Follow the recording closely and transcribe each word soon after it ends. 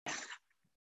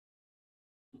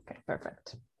Okay,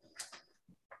 perfect.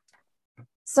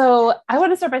 So I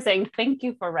want to start by saying thank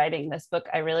you for writing this book.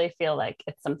 I really feel like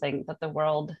it's something that the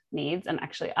world needs, and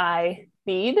actually I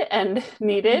need and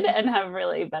needed and have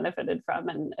really benefited from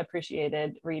and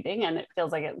appreciated reading. And it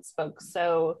feels like it spoke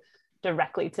so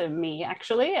directly to me,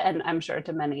 actually, and I'm sure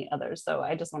to many others. So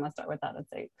I just want to start with that and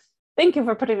say thank you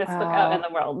for putting this book out in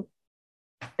the world.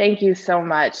 Thank you so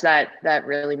much. That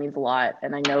really means a lot.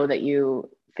 And I know that you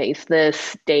face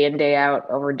this day in, day out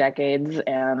over decades,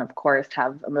 and of course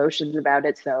have emotions about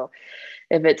it. So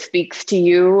if it speaks to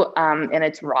you in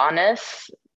its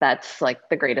rawness, that's like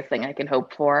the greatest thing I can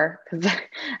hope for. Because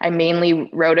I mainly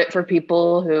wrote it for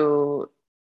people who,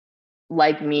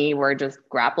 like me, were just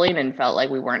grappling and felt like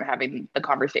we weren't having the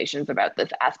conversations about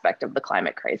this aspect of the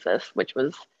climate crisis, which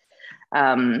was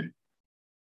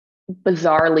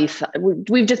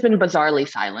we've just been bizarrely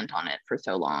silent on it for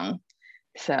so long.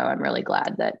 So I'm really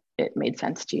glad that it made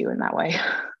sense to you in that way.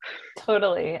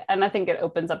 Totally. And I think it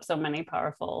opens up so many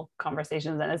powerful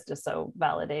conversations, and it's just so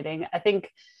validating. I think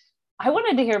I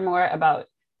wanted to hear more about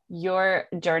your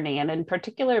journey, and in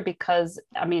particular, because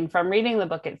I mean, from reading the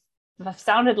book, it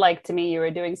sounded like to me you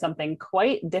were doing something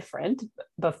quite different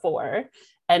before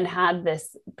and had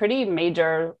this pretty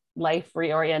major life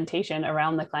reorientation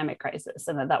around the climate crisis,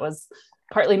 and that was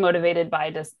partly motivated by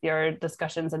just your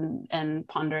discussions and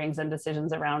ponderings and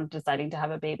decisions around deciding to have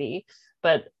a baby,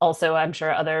 but also I'm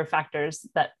sure other factors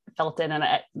that felt in and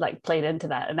like played into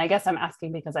that. And I guess I'm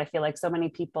asking because I feel like so many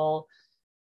people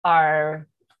are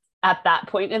at that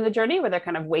point in the journey where they're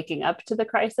kind of waking up to the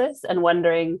crisis and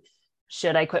wondering,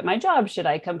 should I quit my job? Should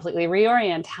I completely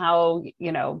reorient? How,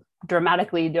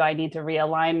 dramatically do I need to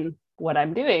realign what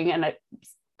I'm doing? And it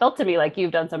felt to me like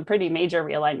you've done some pretty major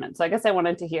realignment. So I guess I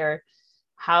wanted to hear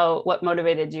what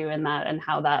motivated you in that and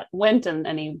how that went, and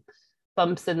any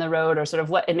bumps in the road, or sort of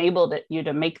what enabled you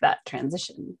to make that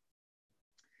transition.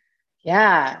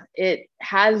 Yeah, it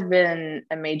has been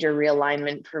a major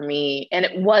realignment for me. And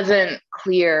it wasn't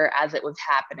clear as it was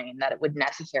happening that it would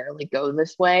necessarily go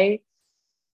this way.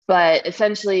 But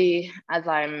essentially, as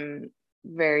I'm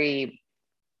very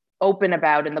open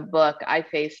about in the book, I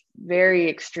faced very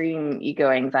extreme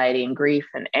ego anxiety and grief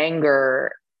and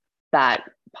anger that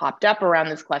popped up around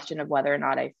this question of whether or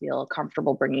not I feel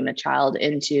comfortable bringing a child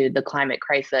into the climate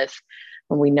crisis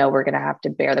when we know we're going to have to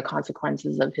bear the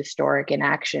consequences of historic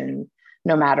inaction,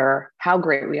 no matter how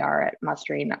great we are at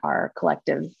mustering our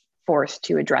collective force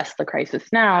to address the crisis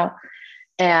now.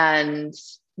 And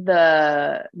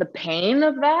the pain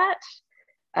of that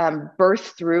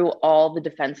burst through all the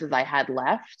defenses I had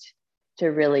left to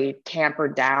really tamper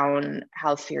down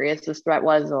how serious this threat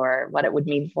was, or what it would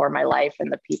mean for my life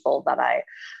and the people that I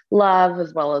love,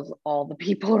 as well as all the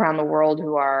people around the world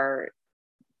who are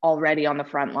already on the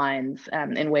front lines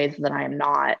in ways that I am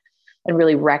not, and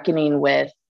really reckoning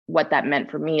with what that meant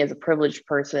for me as a privileged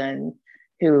person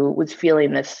who was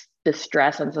feeling this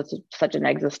distress on such an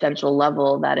existential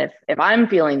level, that if I'm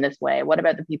feeling this way, what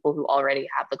about the people who already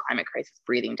have the climate crisis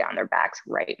breathing down their backs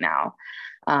right now?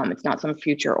 It's not some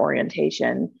future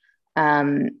orientation.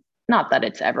 Not that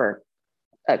it's ever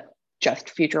a just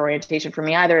future orientation for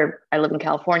me either. I live in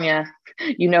California.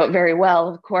 You know it very well,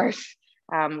 of course,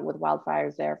 with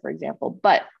wildfires there, for example.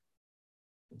 But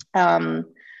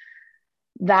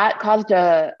that caused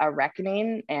a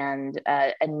reckoning and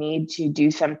a need to do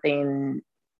something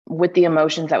with the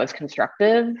emotions that was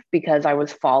constructive, because I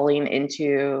was falling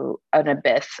into an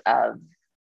abyss of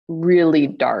really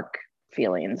dark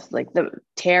feelings, like the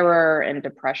terror and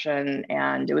depression,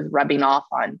 and it was rubbing off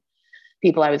on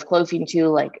people I was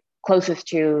closest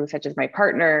to, such as my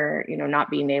partner,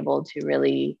 not being able to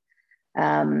really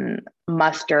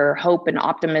muster hope and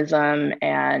optimism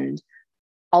and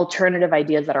alternative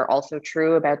ideas that are also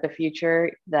true about the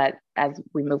future, that as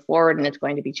we move forward and it's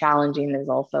going to be challenging, there's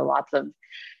also lots of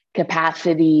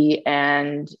capacity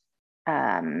and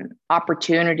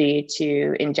opportunity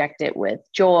to inject it with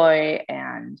joy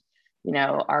and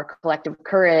our collective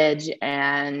courage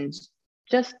and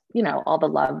just all the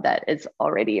love that is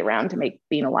already around to make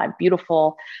being alive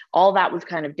beautiful. All that was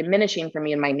kind of diminishing for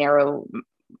me, and my narrow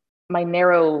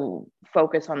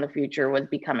focus on the future was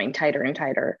becoming tighter and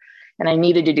tighter, and I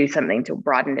needed to do something to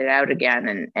broaden it out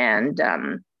again.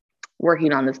 And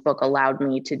working on this book allowed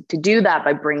me to do that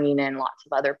by bringing in lots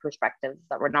of other perspectives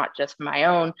that were not just my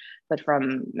own, but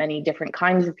from many different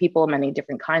kinds of people, many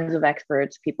different kinds of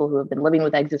experts, people who have been living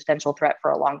with existential threat for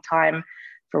a long time,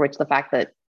 for which the fact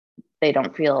that they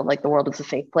don't feel like the world is a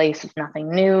safe place is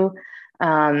nothing new.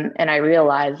 And I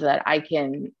realized that I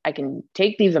can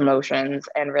take these emotions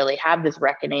and really have this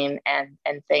reckoning and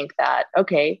think that,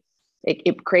 okay,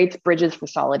 It creates bridges for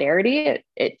solidarity.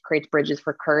 It creates bridges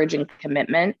for courage and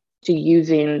commitment to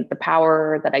using the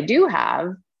power that I do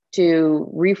have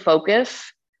to refocus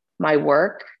my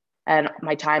work and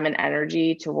my time and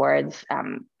energy towards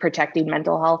protecting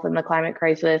mental health in the climate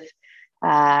crisis,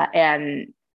 and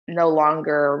no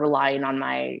longer relying on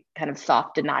my kind of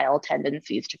soft denial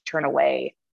tendencies to turn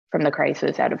away from the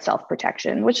crisis out of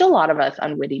self-protection, which a lot of us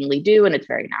unwittingly do, and it's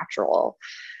very natural.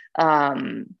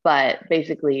 But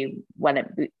basically,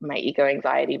 when my eco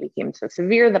anxiety became so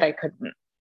severe that I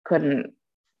couldn't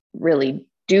really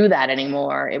do that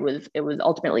anymore, it was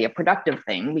ultimately a productive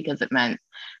thing, because it meant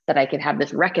that I could have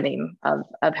this reckoning of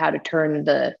how to turn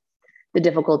the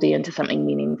difficulty into something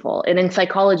meaningful. And in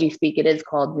psychology speak, it is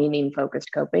called meaning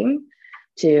focused coping,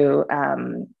 to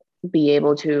be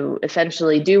able to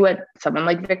essentially do what someone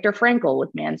like Viktor Frankl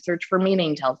with Man's Search for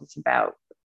Meaning tells us about,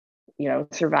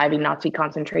 surviving Nazi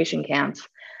concentration camps,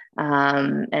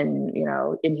 and,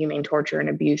 inhumane torture and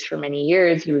abuse for many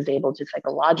years. He was able to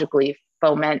psychologically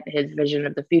foment his vision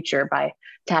of the future by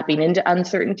tapping into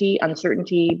uncertainty,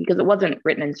 because it wasn't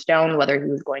written in stone whether he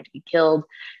was going to be killed.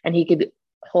 And he could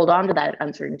hold on to that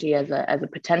uncertainty as a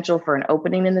potential for an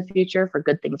opening in the future for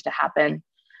good things to happen.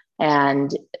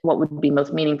 And what would be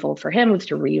most meaningful for him was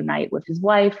to reunite with his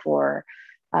wife, or,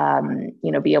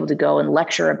 be able to go and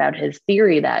lecture about his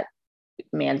theory that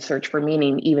man's search for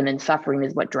meaning, even in suffering,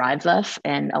 is what drives us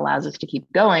and allows us to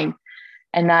keep going.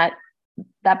 And that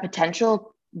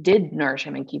potential did nourish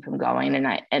him and keep him going.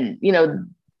 And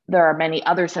there are many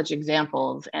other such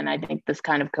examples. And I think this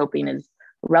kind of coping is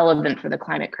relevant for the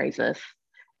climate crisis.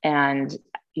 And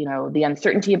the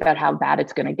uncertainty about how bad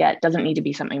it's going to get doesn't need to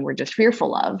be something we're just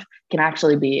fearful of. It can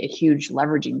actually be a huge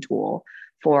leveraging tool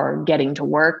for getting to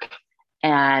work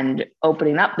and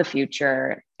opening up the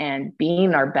future and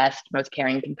being our best, most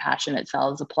caring, compassionate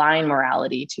selves, applying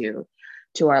morality to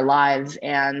our lives,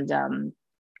 and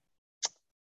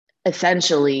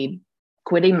essentially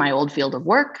quitting my old field of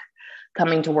work,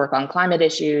 coming to work on climate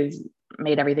issues,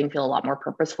 made everything feel a lot more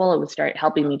purposeful. It would start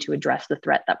helping me to address the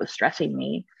threat that was stressing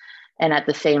me. And at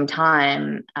the same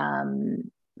time,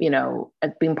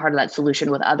 being part of that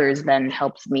solution with others then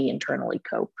helps me internally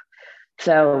cope.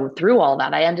 So through all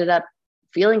that, I ended up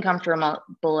feeling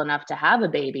comfortable enough to have a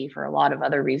baby for a lot of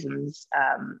other reasons,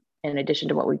 in addition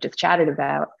to what we've just chatted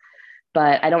about.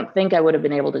 But I don't think I would have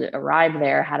been able to arrive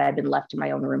there had I been left to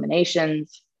my own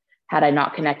ruminations, had I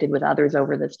not connected with others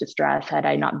over this distress, had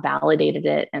I not validated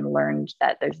it and learned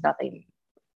that there's nothing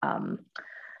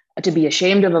to be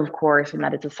ashamed of course, and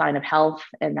that it's a sign of health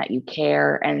and that you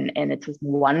care. And it's this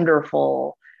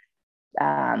wonderful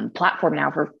platform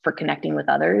now for connecting with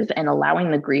others and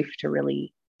allowing the grief to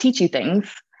really teach you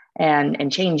things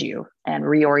and change you and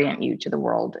reorient you to the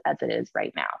world as it is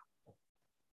right now.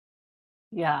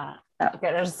 Yeah.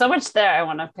 Okay. There's so much there I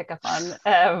want to pick up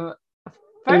on.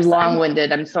 It was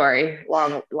long-winded. I'm sorry.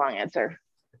 Long answer.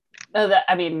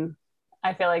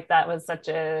 I feel like that was such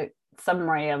a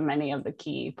summary of many of the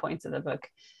key points of the book.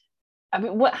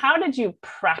 How did you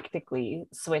practically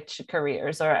switch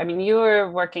careers? Or, you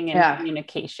were working in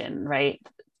communication, right?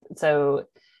 So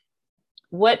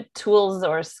what tools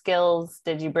or skills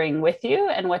did you bring with you,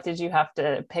 and what did you have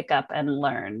to pick up and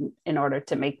learn in order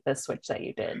to make the switch that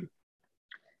you did?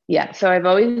 Yeah, so I've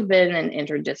always been an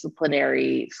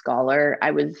interdisciplinary scholar.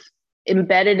 I was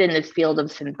embedded in this field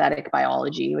of synthetic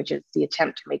biology, which is the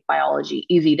attempt to make biology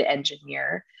easy to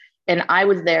engineer. And I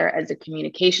was there as a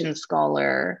communication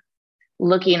scholar,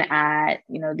 looking at,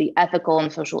 the ethical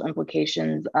and social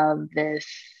implications of this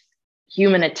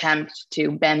human attempt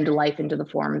to bend life into the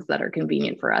forms that are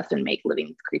convenient for us and make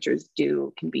living creatures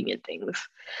do convenient things.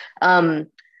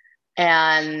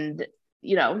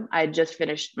 I just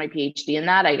finished my PhD in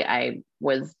that. I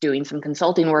was doing some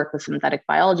consulting work with synthetic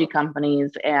biology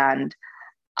companies, and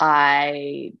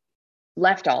I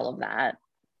left all of that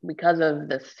because of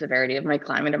the severity of my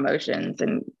climate emotions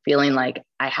and feeling like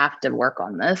I have to work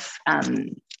on this.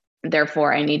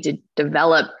 Therefore, I need to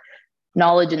develop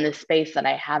knowledge in this space that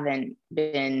I haven't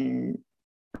been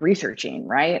researching,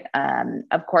 right?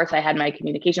 Of course, I had my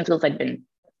communication skills. I'd been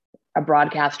a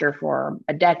broadcaster for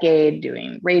a decade,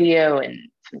 doing radio and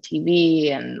some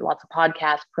TV and lots of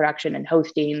podcast production and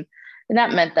hosting. And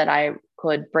that meant that I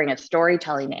could bring a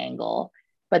storytelling angle.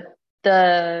 But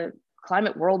the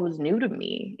climate world was new to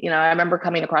me. I remember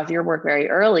coming across your work very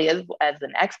early as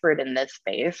an expert in this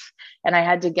space. And I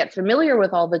had to get familiar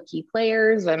with all the key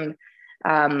players and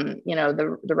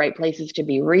the right places to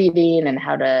be reading and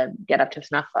how to get up to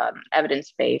snuff on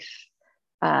evidence-based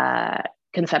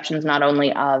conceptions, not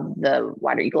only of the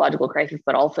wider ecological crisis,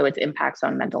 but also its impacts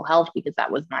on mental health, because that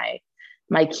was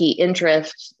my key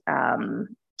interest.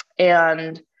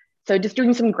 And so just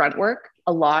doing some grunt work,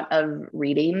 a lot of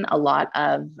reading, a lot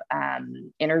of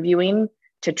interviewing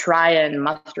to try and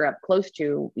muster up close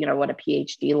to, what a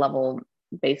PhD level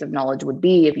base of knowledge would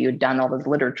be if you had done all those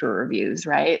literature reviews,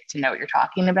 right? To know what you're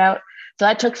talking about. So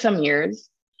that took some years.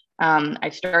 I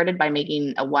started by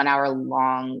making a 1 hour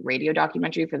long radio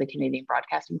documentary for the Canadian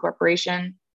Broadcasting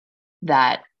Corporation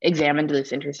that examined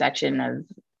this intersection of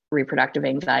reproductive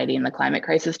anxiety and the climate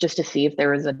crisis, just to see if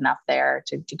there was enough there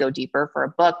to go deeper for a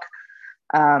book.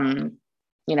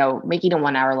 Making a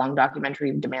 1 hour long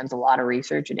documentary demands a lot of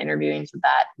research and interviewing. So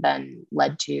that then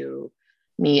led to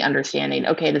me understanding,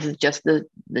 okay, this is just the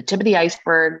tip of the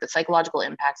iceberg. The psychological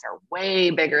impacts are way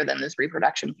bigger than this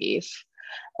reproduction piece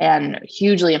and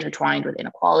hugely intertwined with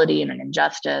inequality and an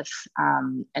injustice.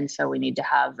 And so we need to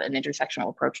have an intersectional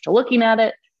approach to looking at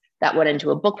it. That went into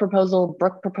a book proposal.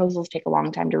 Book proposals take a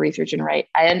long time to research and write.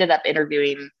 I ended up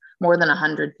interviewing more than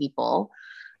 100 people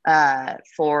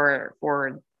for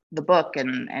the book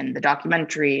and the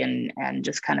documentary and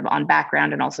just kind of on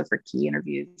background, and also for key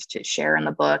interviews to share in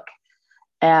the book.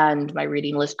 And my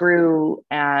reading list grew,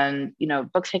 and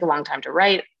books take a long time to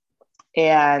write.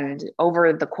 And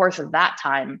over the course of that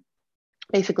time,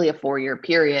 basically a 4-year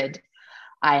period,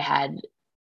 I had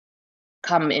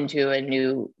come into a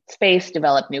new space,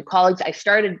 develop new colleagues. I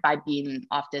started by being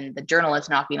often the journalist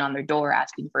knocking on their door,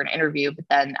 asking for an interview, but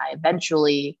then I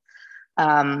eventually,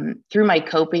 through my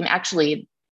coping, actually,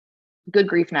 Good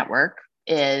Grief Network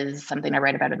is something I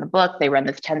write about in the book. They run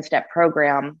this 10-step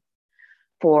program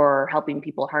for helping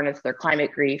people harness their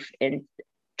climate grief and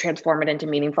transform it into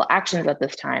meaningful actions at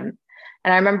this time.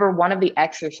 And I remember one of the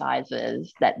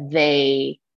exercises that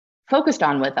they focused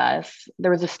on with us,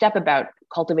 there was a step about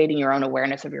cultivating your own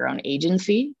awareness of your own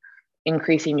agency,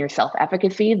 increasing your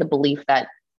self-efficacy, the belief that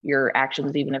your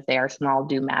actions, even if they are small,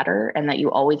 do matter, and that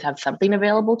you always have something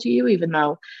available to you, even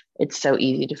though it's so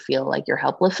easy to feel like you're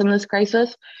helpless in this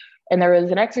crisis. And there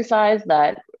was an exercise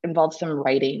that involved some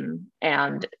writing.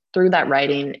 And through that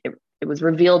writing, it was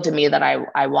revealed to me that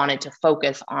I wanted to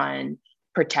focus on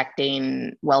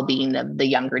protecting well-being of the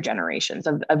younger generations,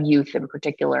 of youth in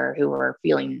particular, who are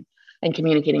feeling and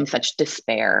communicating such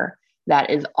despair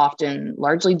that is often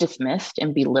largely dismissed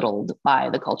and belittled by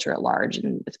the culture at large,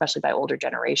 and especially by older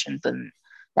generations. And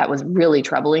that was really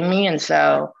troubling me. And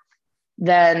so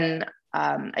then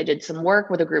I did some work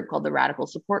with a group called the Radical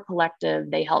Support Collective.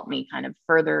 They helped me kind of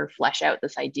further flesh out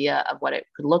this idea of what it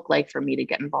could look like for me to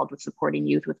get involved with supporting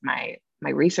youth with my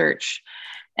research.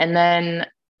 And then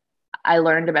I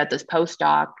learned about this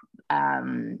postdoc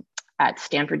at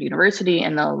Stanford University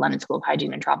in the London School of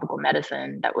Hygiene and Tropical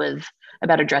Medicine that was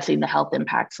about addressing the health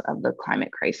impacts of the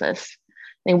climate crisis.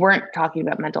 They weren't talking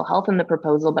about mental health in the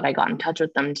proposal, but I got in touch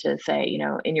with them to say,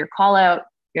 in your call out,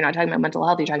 you're not talking about mental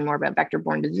health, you're talking more about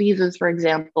vector-borne diseases, for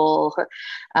example,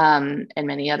 and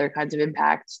many other kinds of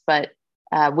impacts. But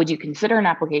would you consider an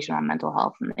application on mental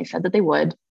health? And they said that they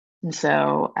would. And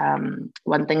so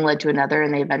one thing led to another,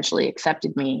 and they eventually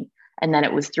accepted me. And then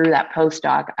it was through that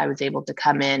postdoc, I was able to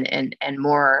come in and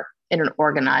more in an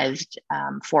organized,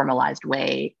 formalized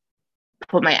way,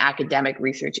 put my academic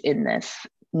research in this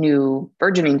new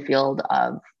burgeoning field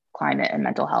of climate and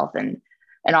mental health. And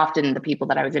often the people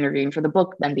that I was interviewing for the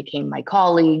book then became my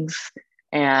colleagues,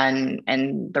 and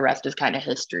the rest is kind of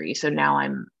history. So now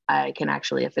I can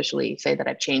actually officially say that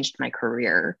I've changed my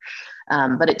career.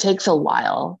 But it takes a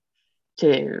while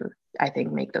to, I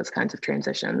think, make those kinds of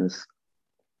transitions.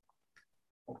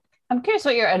 I'm curious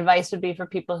what your advice would be for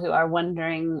people who are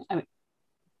wondering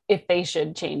if they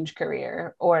should change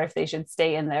career or if they should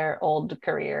stay in their old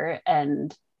career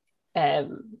and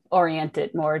orient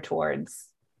it more towards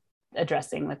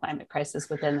addressing the climate crisis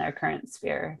within their current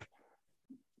sphere.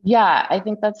 Yeah, I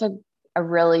think that's a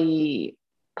really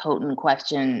potent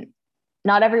question.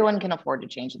 Not everyone can afford to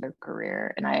change their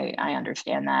career. And I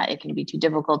understand that. It can be too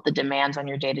difficult. The demands on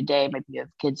your day-to-day, maybe you have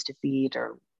kids to feed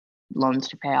or loans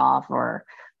to pay off, or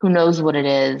who knows what it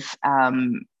is.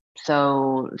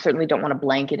 So certainly don't want to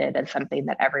blanket it as something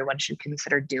that everyone should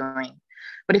consider doing.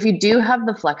 But if you do have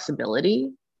the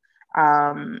flexibility,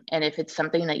 and if it's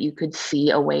something that you could see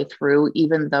a way through,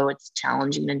 even though it's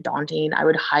challenging and daunting, I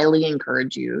would highly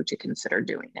encourage you to consider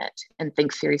doing it and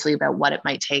think seriously about what it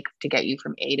might take to get you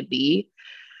from A to B.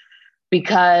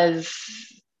 Because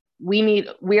we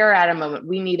are at a moment,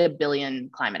 we need 1 billion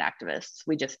climate activists.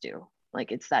 We just do.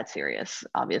 Like, it's that serious,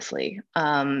 obviously.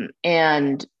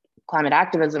 And climate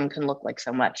activism can look like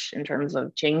so much in terms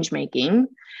of change making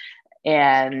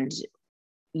and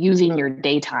using your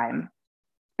daytime,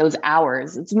 those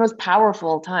hours. It's the most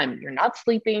powerful time. You're not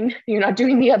sleeping, you're not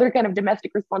doing the other kind of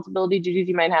domestic responsibility duties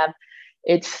you might have.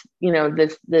 It's,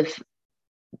 this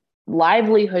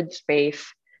livelihood space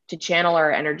to channel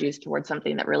our energies towards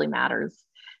something that really matters.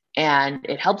 And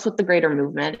it helps with the greater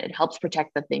movement. It helps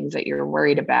protect the things that you're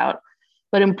worried about.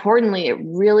 But importantly, it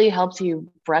really helps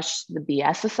you brush the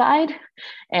BS aside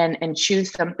and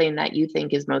choose something that you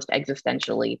think is most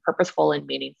existentially purposeful and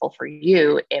meaningful for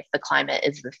you. If the climate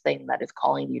is the thing that is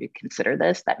calling you to consider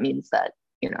this, that means that,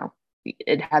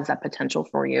 it has that potential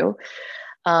for you.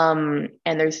 And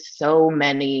there's so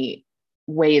many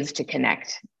ways to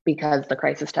connect because the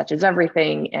crisis touches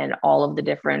everything, and all of the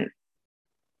different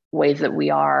ways that we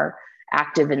are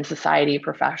active in society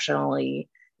professionally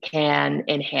can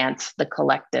enhance the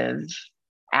collective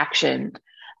action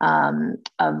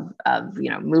of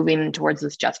moving towards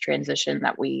this just transition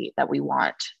that we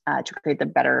want to create the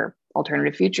better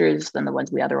alternative futures than the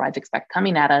ones we otherwise expect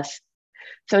coming at us.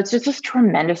 So it's just this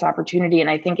tremendous opportunity, and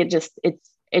I think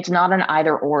it's not an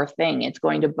either or thing. It's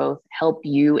going to both help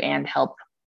you and help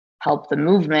the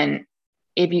movement.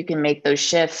 If you can make those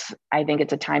shifts, I think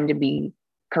it's a time to be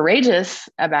courageous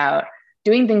about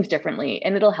doing things differently,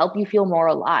 and it'll help you feel more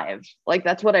alive. Like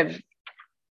that's what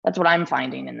I'm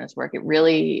finding in this work. It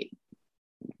really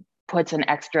puts an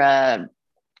extra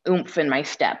oomph in my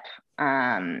step.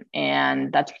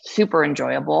 And that's super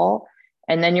enjoyable.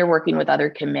 And then you're working with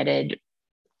other committed,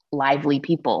 lively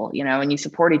people, and you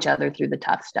support each other through the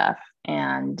tough stuff.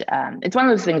 And it's one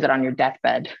of those things that on your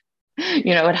deathbed,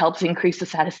 it helps increase the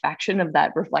satisfaction of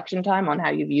that reflection time on how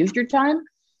you've used your time.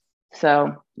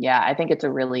 So yeah, I think it's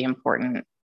a really important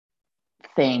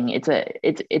thing.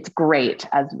 It's great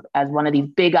as one of these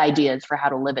big ideas for how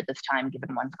to live at this time,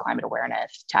 given one's climate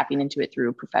awareness. Tapping into it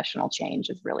through professional change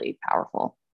is really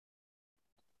powerful.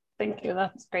 Thank you.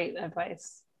 That's great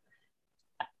advice.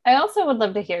 I also would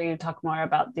love to hear you talk more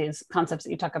about these concepts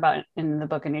that you talk about in the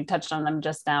book, and you touched on them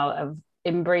just now, of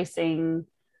embracing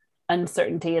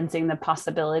uncertainty and seeing the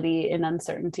possibility in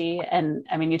uncertainty. And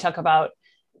I mean, you talk about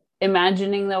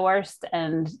imagining the worst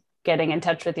and getting in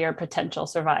touch with your potential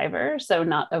survivor. So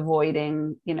not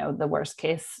avoiding, the worst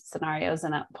case scenarios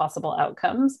and possible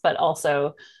outcomes, but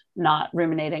also not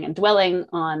ruminating and dwelling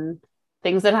on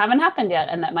things that haven't happened yet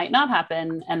and that might not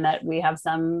happen, and that we have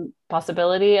some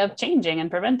possibility of changing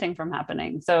and preventing from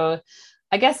happening. So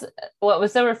I guess what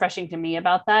was so refreshing to me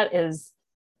about that is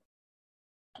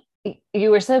you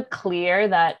were so clear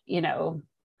that,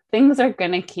 things are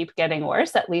going to keep getting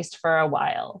worse, at least for a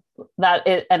while. That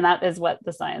is what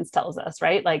the science tells us,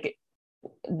 right? Like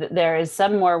there is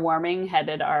some more warming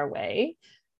headed our way,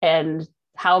 and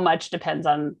how much depends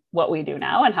on what we do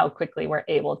now and how quickly we're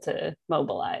able to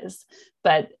mobilize.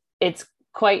 But it's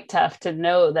quite tough to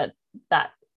know that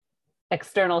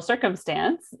external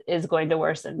circumstance is going to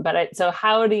worsen. So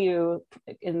how do you,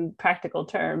 in practical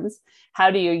terms,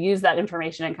 how do you use that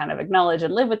information and kind of acknowledge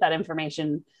and live with that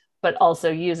information, but also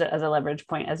use it as a leverage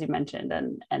point, as you mentioned,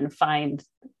 and find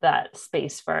that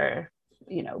space for,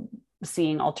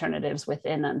 seeing alternatives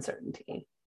within uncertainty?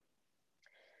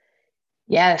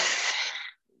 Yes.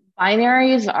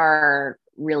 Binaries are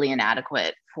really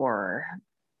inadequate for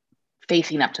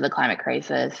facing up to the climate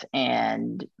crisis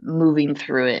and moving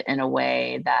through it in a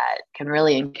way that can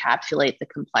really encapsulate the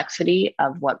complexity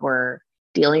of what we're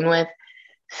dealing with.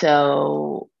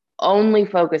 So only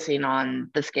focusing on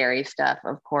the scary stuff,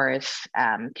 of course,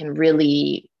 can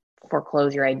really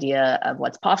foreclose your idea of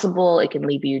what's possible. It can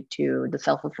lead you to the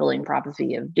self-fulfilling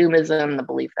prophecy of doomism, the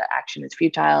belief that action is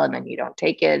futile and then you don't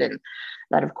take it. And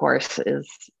that, of course, is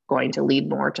going to lead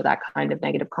more to that kind of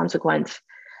negative consequence.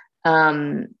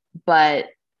 But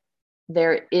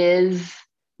there is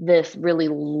this really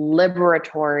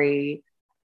liberatory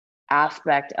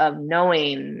aspect of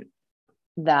knowing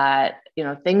that,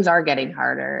 things are getting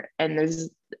harder, and there's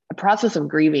a process of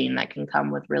grieving that can come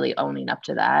with really owning up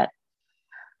to that,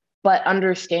 but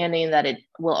understanding that it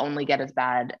will only get as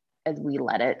bad as we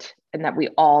let it, and that we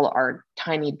all are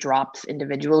tiny drops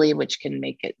individually, which can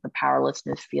make the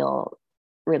powerlessness feel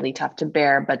really tough to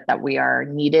bear, but that we are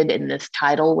needed in this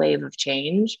tidal wave of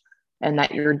change, and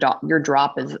that your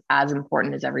drop is as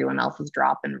important as everyone else's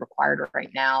drop and required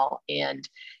right now. And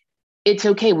it's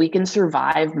okay. We can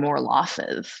survive more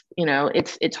losses.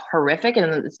 It's horrific,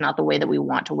 and it's not the way that we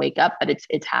want to wake up, but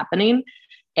it's happening.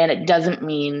 And it doesn't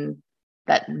mean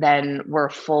that then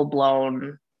we're full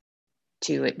blown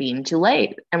to it being too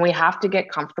late. And we have to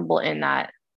get comfortable in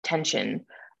that tension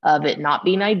of it not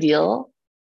being ideal,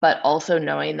 but also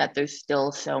knowing that there's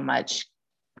still so much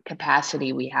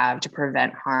capacity we have to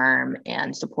prevent harm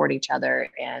and support each other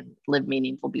and live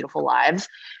meaningful, beautiful lives.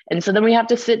 And so then we have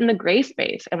to sit in the gray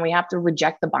space, and we have to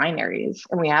reject the binaries,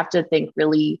 and we have to think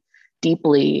really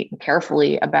deeply and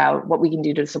carefully about what we can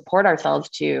do to support ourselves,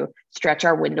 to stretch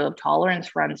our window of tolerance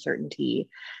for uncertainty,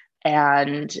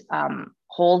 and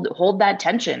hold that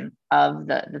tension of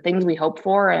the things we hope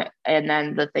for and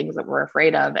then the things that we're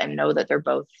afraid of, and know that they're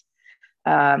both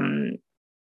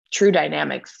true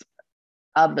dynamics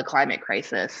of the climate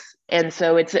crisis. And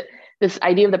so it's this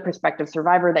idea of the prospective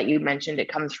survivor that you mentioned. It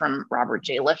comes from Robert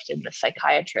J. Lifton, the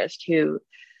psychiatrist, who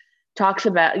talks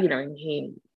about,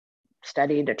 he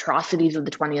studied atrocities of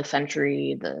the 20th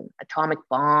century, the atomic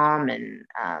bomb, and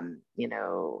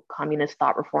communist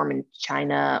thought reform in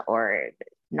China, or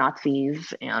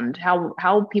Nazis, and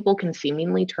how people can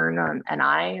seemingly turn an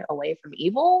eye away from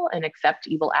evil and accept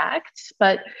evil acts.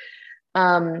 But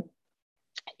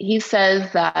he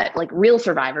says that, like, real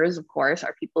survivors, of course,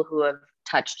 are people who have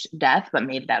touched death but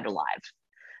made it out alive.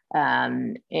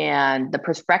 And the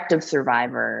prospective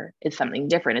survivor is something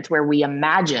different. It's where we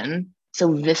imagine so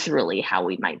viscerally how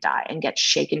we might die and get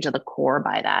shaken to the core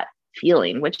by that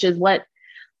feeling, which is what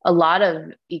a lot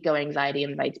of eco-anxiety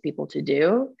invites people to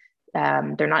do.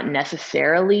 They're not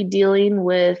necessarily dealing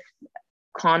with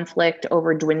conflict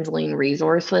over dwindling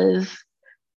resources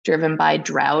driven by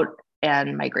drought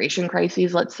and migration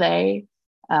crises, let's say.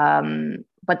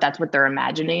 But that's what they're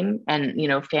imagining. And,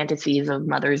 fantasies of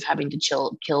mothers having to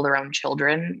kill their own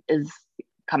children is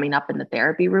coming up in the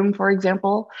therapy room, for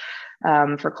example,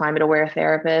 for climate aware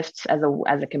therapists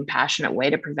as a compassionate way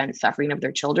to prevent suffering of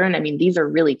their children. I mean, these are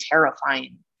really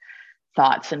terrifying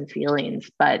thoughts and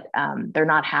feelings, but they're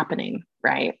not happening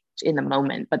right in the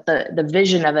moment. But the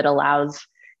vision of it allows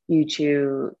you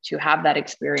to have that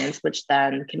experience, which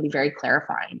then can be very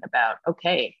clarifying about,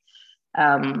 okay,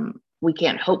 we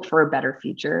can't hope for a better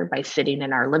future by sitting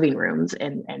in our living rooms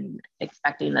and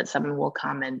expecting that someone will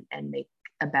come and make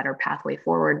a better pathway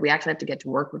forward. We actually have to get to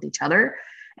work with each other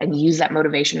and use that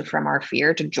motivation from our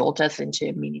fear to jolt us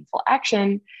into meaningful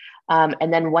action.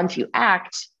 And then once you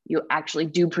act, you actually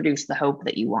do produce the hope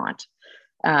that you want.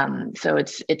 So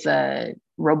it's a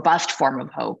robust form of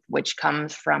hope, which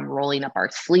comes from rolling up our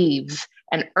sleeves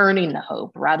and earning the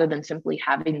hope rather than simply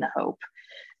having the hope.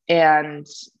 And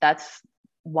that's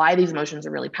why these emotions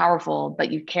are really powerful,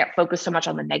 but you can't focus so much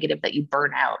on the negative that you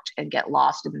burn out and get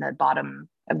lost in the bottom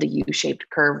of the U-shaped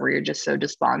curve where you're just so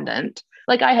despondent,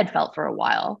 like I had felt for a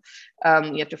while.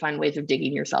 You have to find ways of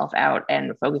digging yourself out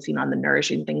and focusing on the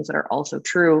nourishing things that are also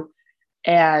true.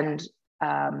 And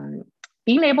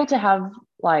being able to have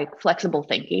like flexible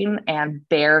thinking and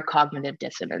bear cognitive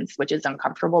dissonance, which is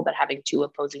uncomfortable, but having two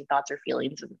opposing thoughts or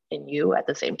feelings in you at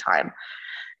the same time.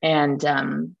 And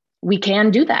we can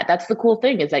do that. That's the cool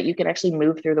thing, is that you can actually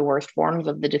move through the worst forms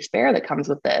of the despair that comes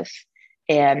with this.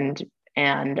 And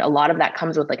a lot of that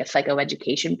comes with like a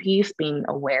psychoeducation piece, being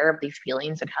aware of these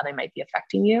feelings and how they might be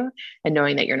affecting you and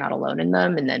knowing that you're not alone in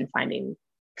them, and then finding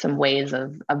some ways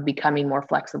of becoming more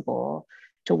flexible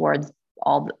towards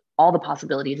all the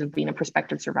possibilities of being a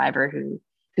prospective survivor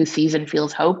who sees and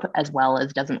feels hope, as well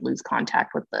as doesn't lose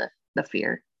contact with the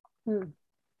fear.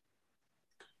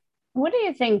 What do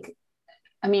you think?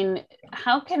 I mean,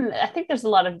 I think there's a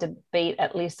lot of debate,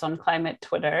 at least on climate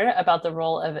Twitter, about the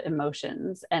role of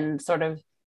emotions and sort of,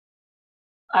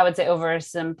 I would say,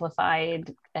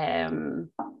 oversimplified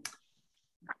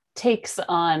takes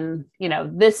on,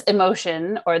 this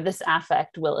emotion or this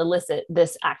affect will elicit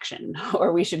this action,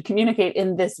 or we should communicate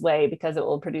in this way because it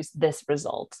will produce this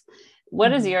result. What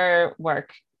does your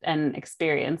work and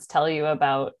experience tell you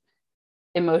about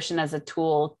emotion as a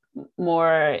tool,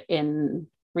 more in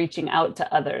reaching out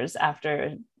to others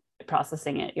after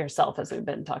processing it yourself, as we've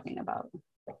been talking about?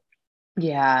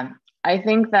 Yeah, I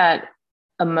think that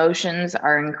emotions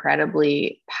are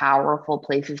incredibly powerful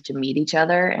places to meet each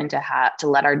other and to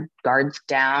let our guards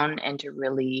down and to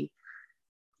really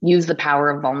use the power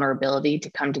of vulnerability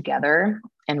to come together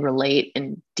and relate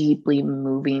in deeply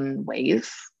moving ways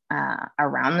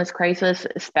around this crisis,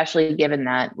 especially given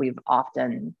that we've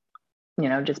often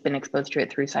just been exposed to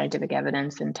it through scientific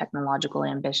evidence and technological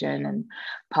ambition and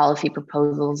policy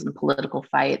proposals and political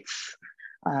fights.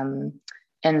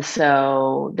 And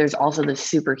so there's also this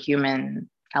superhuman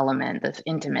element, this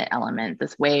intimate element,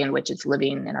 this way in which it's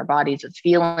living in our bodies, its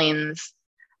feelings,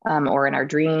 or in our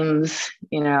dreams,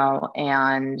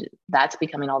 and that's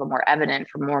becoming all the more evident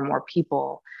for more and more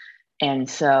people. And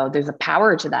so there's a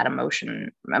power to that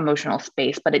emotional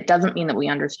space, but it doesn't mean that we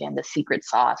understand the secret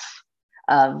sauce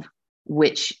of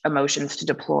which emotions to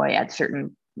deploy at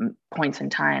certain points in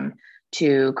time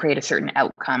to create a certain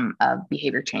outcome of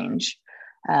behavior change.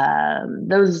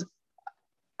 Those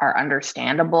are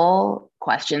understandable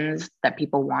questions that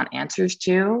people want answers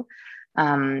to,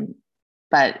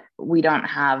 but we don't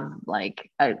have like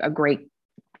a great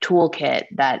toolkit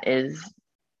that is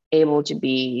able to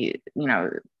be,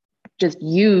 just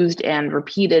used and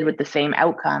repeated with the same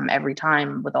outcome every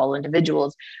time with all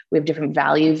individuals. We have different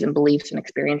values and beliefs and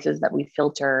experiences that we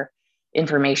filter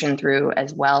information through,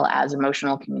 as well as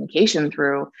emotional communication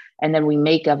through. And then we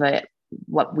make of it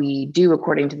what we do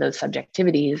according to those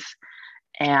subjectivities.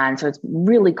 And so it's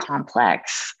really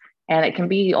complex, and it can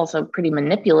be also pretty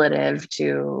manipulative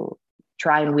to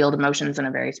try and wield emotions in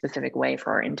a very specific way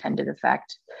for our intended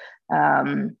effect.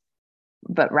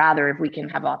 But rather, if we can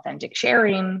have authentic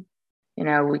sharing,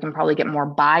 we can probably get more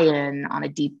buy-in on a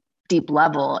deep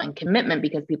level and commitment,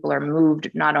 because people are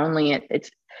moved. Not only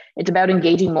it's about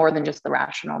engaging more than just the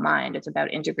rational mind. It's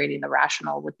about integrating the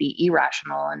rational with the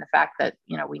irrational, and the fact that,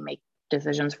 we make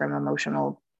decisions from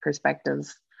emotional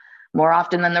perspectives more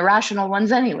often than the rational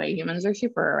ones anyway. Humans are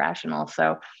super irrational.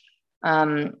 So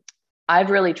I've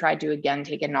really tried to, again,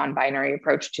 take a non-binary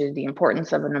approach to the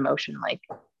importance of an emotion like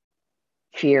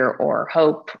fear or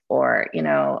hope or,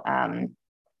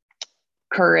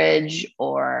 courage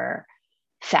or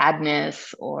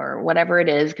sadness or whatever it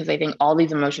is, because I think all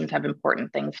these emotions have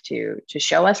important things to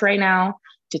show us right now,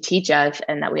 to teach us,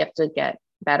 and that we have to get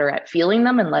better at feeling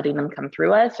them and letting them come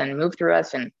through us and move through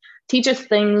us and teach us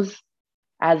things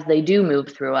as they do move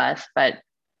through us, but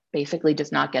basically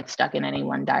just not get stuck in any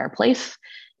one dire place.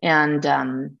 And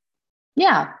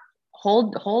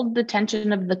hold the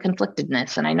tension of the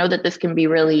conflictedness. And I know that this can be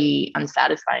really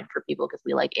unsatisfying for people, because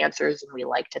we like answers and we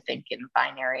like to think in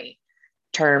binary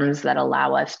terms that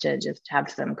allow us to just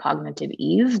have some cognitive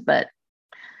ease, but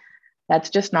that's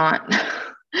just not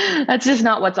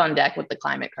what's on deck with the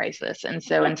climate crisis. And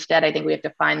so instead, I think we have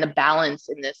to find the balance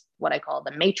in this, what I call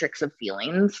the matrix of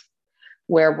feelings,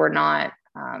 where we're not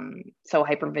so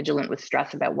hypervigilant with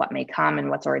stress about what may come and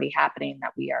what's already happening,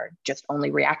 that we are just only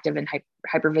reactive and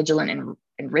hypervigilant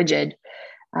and rigid.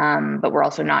 But we're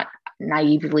also not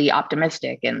naively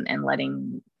optimistic and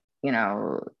letting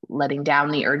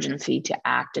down the urgency to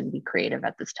act and be creative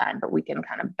at this time. But we can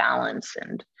kind of balance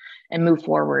and move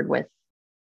forward with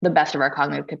the best of our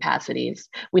cognitive capacities.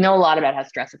 We know a lot about how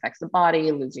stress affects the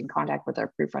body, losing contact with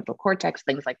our prefrontal cortex,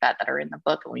 things like that are in the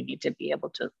book. And we need to be able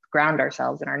to ground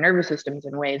ourselves in our nervous systems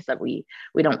in ways that we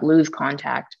don't lose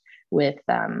contact with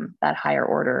that higher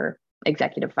order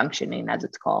executive functioning, as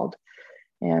it's called.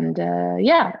 And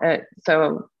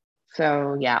so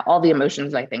all the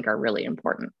emotions, I think, are really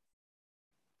important.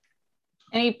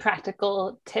 Any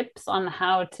practical tips on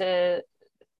how to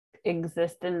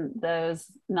exist in those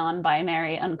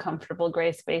non-binary, uncomfortable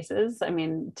gray spaces? I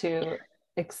mean, to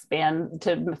expand,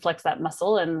 to flex that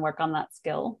muscle and work on that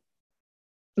skill?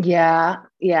 Yeah.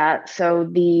 So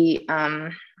the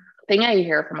thing I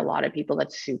hear from a lot of people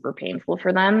that's super painful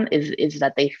for them is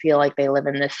that they feel like they live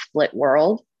in this split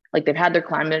world. Like they've had their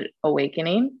climate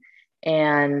awakening,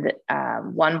 and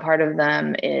one part of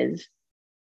them is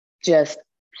just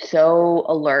so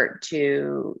alert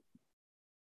to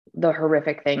the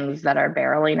horrific things that are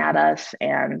barreling at us,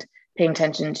 and paying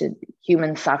attention to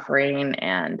human suffering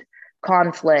and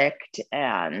conflict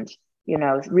and,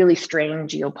 really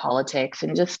strange geopolitics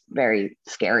and just very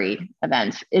scary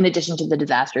events, in addition to the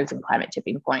disasters and climate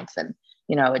tipping points. And,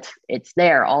 it's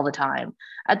there all the time.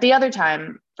 At the other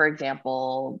time, for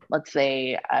example, let's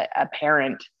say a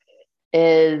parent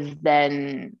is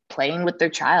then playing with their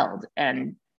child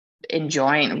and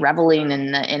reveling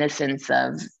in the innocence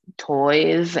of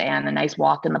toys and a nice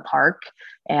walk in the park,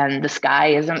 and the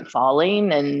sky isn't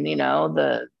falling, and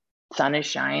the sun is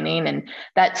shining. And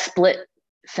that split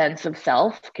sense of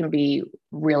self can be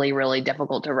really, really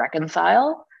difficult to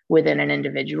reconcile within an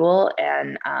individual.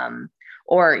 And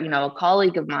or a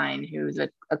colleague of mine who's a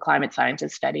climate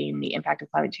scientist studying the impact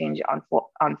of climate change on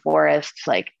forests,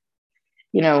 like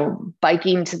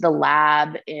biking to the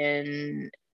lab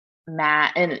in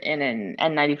an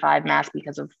N95 mask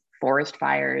because of forest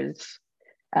fires.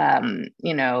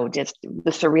 Just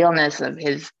the surrealness of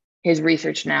his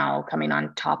research now coming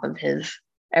on top of his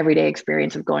everyday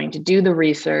experience of going to do the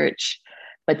research,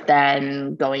 but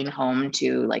then going home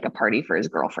to like a party for his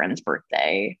girlfriend's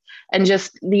birthday. And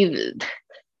just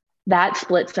that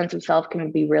split sense of self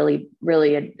can be really,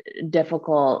 really a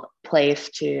difficult place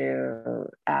to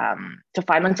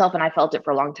find oneself. And I felt it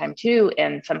for a long time too.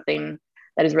 And something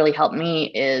that has really helped me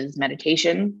is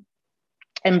meditation,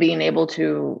 and being able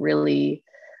to really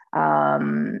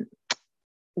ground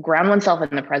oneself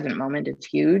in the present moment is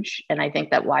huge. And I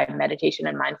think that why meditation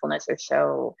and mindfulness are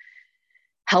so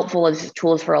helpful as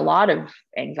tools for a lot of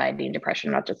anxiety and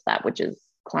depression, not just that which is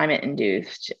climate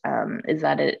induced, is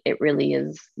that it really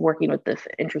is working with this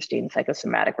interesting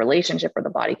psychosomatic relationship where the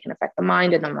body can affect the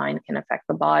mind and the mind can affect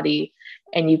the body.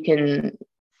 And you can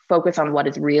focus on what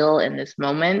is real in this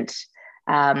moment,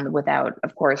 without,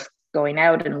 of course, going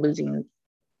out and losing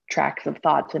tracks of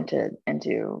thoughts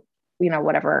into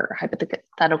whatever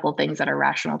hypothetical things that are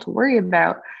rational to worry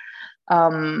about.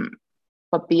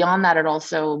 But beyond that, it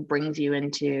also brings you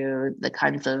into the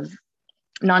kinds of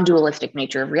non-dualistic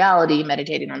nature of reality,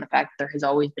 meditating on the fact that there has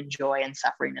always been joy and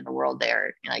suffering in the world.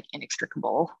 They're like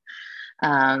inextricable.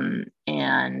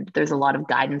 And there's a lot of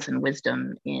guidance and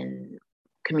wisdom in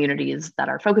communities that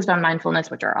are focused on mindfulness,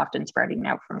 which are often spreading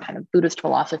out from kind of Buddhist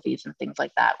philosophies and things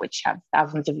like that, which have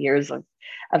thousands of years of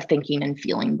thinking and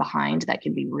feeling behind that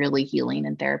can be really healing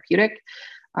and therapeutic.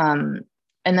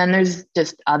 And then there's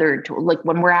just other tools, like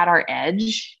when we're at our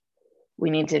edge,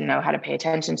 we need to know how to pay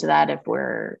attention to that. If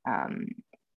we're,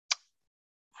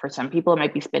 for some people, it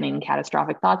might be spinning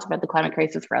catastrophic thoughts about the climate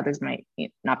crisis. For others, might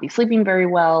not be sleeping very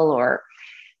well, or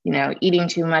eating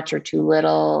too much or too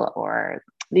little, or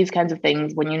these kinds of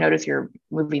things. When you notice you're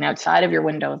moving outside of your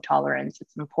window of tolerance,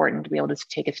 it's important to be able to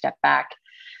take a step back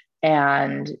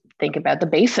and think about the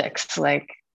basics, like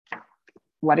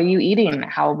what are you eating?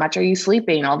 How much are you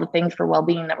sleeping? All the things for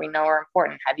well-being that we know are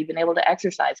important. Have you been able to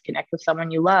exercise, connect with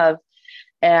someone you love?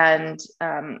 And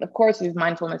of course, there's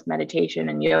mindfulness meditation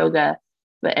and yoga,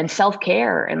 and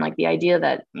self-care, and like the idea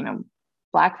that,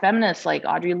 Black feminists like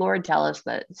Audre Lorde tell us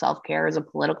that self-care is a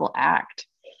political act,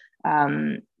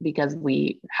 because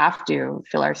we have to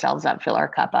fill ourselves up, fill our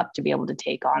cup up to be able to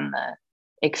take on the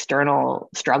external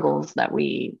struggles that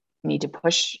we need to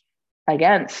push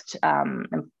against,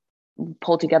 and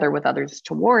pull together with others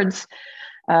towards.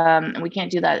 And we can't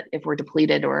do that if we're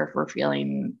depleted, or if we're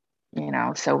feeling,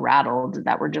 so rattled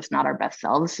that we're just not our best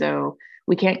selves. So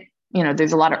we can't,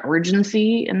 there's a lot of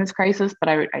urgency in this crisis, but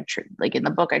I like in the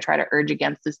book, I try to urge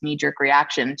against this knee-jerk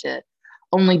reaction to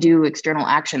only do external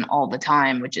action all the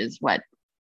time, which is what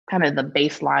kind of the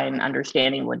baseline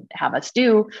understanding would have us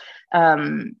do,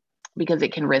 because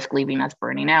it can risk leaving us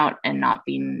burning out and not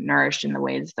being nourished in the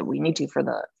ways that we need to for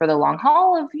the long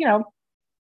haul of,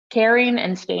 caring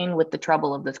and staying with the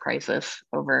trouble of this crisis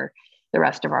over the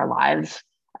rest of our lives.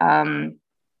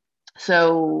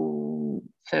 So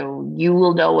you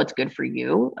will know what's good for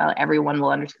you. Everyone will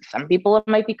understand. Some people, it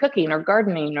might be cooking or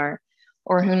gardening, or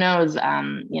who knows,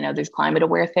 there's climate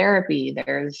aware therapy.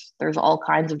 There's all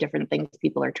kinds of different things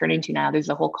people are turning to now. There's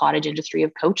a whole cottage industry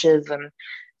of coaches and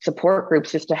support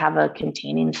groups just to have a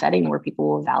containing setting where people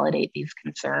will validate these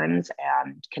concerns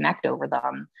and connect over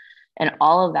them. And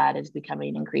all of that is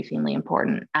becoming increasingly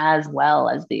important, as well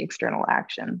as the external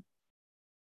action.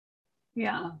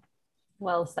 Yeah,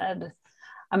 well said.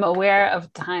 I'm aware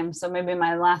of time, so maybe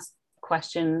my last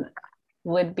question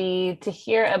would be to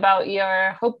hear about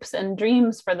your hopes and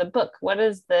dreams for the book. What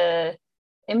is the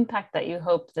impact that you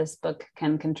hope this book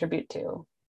can contribute to?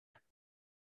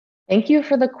 Thank you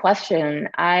for the question.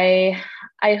 I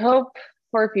hope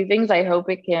for a few things. I hope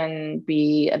it can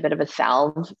be a bit of a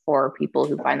salve for people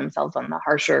who find themselves on the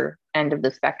harsher end of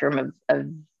the spectrum of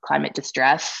climate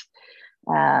distress,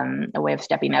 a way of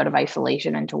stepping out of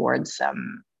isolation and towards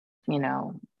some,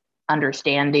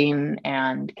 understanding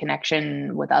and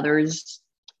connection with others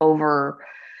over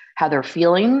how they're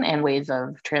feeling, and ways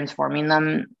of transforming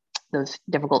those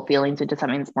difficult feelings into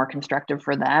something that's more constructive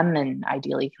for them, and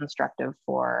ideally constructive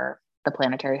for the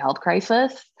planetary health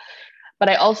crisis. But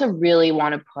I also really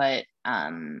want to put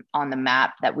on the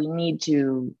map that we need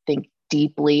to think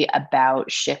deeply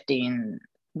about shifting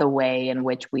the way in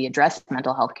which we address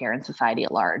mental health care in society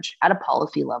at large at a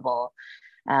policy level.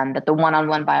 That the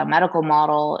one-on-one biomedical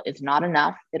model is not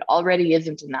enough. It already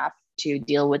isn't enough to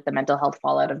deal with the mental health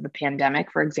fallout of the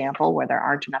pandemic, for example, where there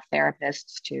aren't enough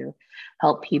therapists to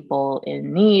help people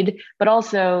in need, but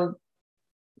also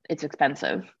it's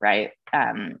expensive, right?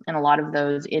 And a lot of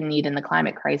those in need in the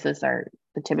climate crisis are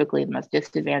typically the most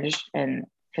disadvantaged and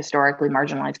historically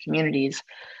marginalized communities.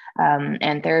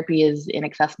 And therapy is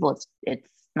inaccessible. It's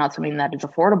not something that is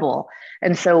affordable.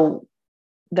 And so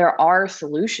there are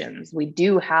solutions. We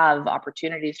do have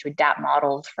opportunities to adapt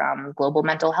models from global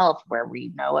mental health, where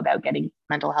we know about getting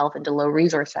mental health into low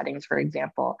resource settings, for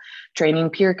example, training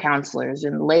peer counselors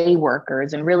and lay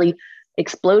workers, and really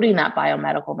exploding that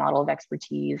biomedical model of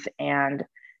expertise and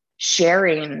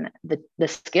sharing the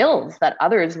skills that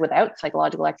others without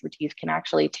psychological expertise can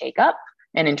actually take up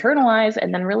and internalize,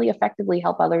 and then really effectively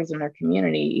help others in their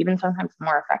community, even sometimes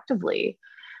more effectively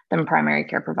than primary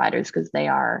care providers, because they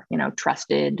are,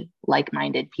 trusted,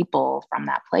 like-minded people from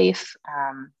that place.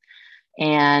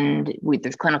 And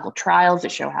there's clinical trials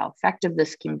that show how effective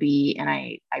this can be. And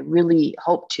I really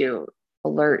hope to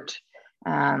alert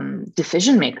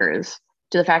decision makers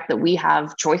to the fact that we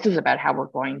have choices about how we're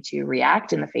going to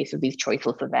react in the face of these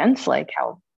choiceless events, like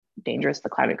how dangerous the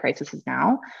climate crisis is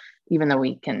now, even though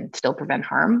we can still prevent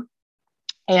harm.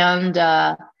 and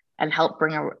help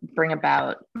bring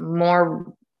about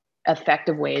more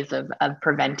effective ways of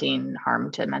preventing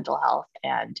harm to mental health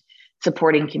and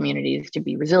supporting communities to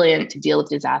be resilient, to deal with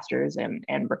disasters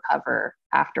and recover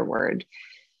afterward.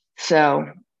 So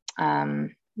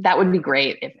that would be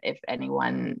great if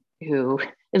anyone who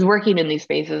is working in these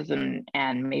spaces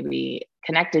and maybe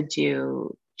connected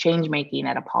to change making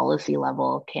at a policy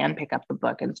level can pick up the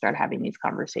book and start having these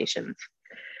conversations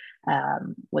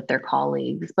with their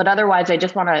colleagues. But otherwise, I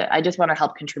just want to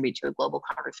help contribute to a global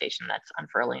conversation that's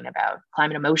unfurling about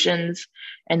climate emotions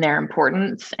and their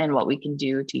importance and what we can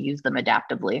do to use them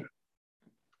adaptively.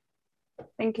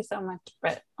 Thank you so much,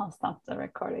 Britt. I'll stop the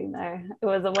recording there. It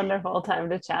was a wonderful time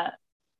to chat.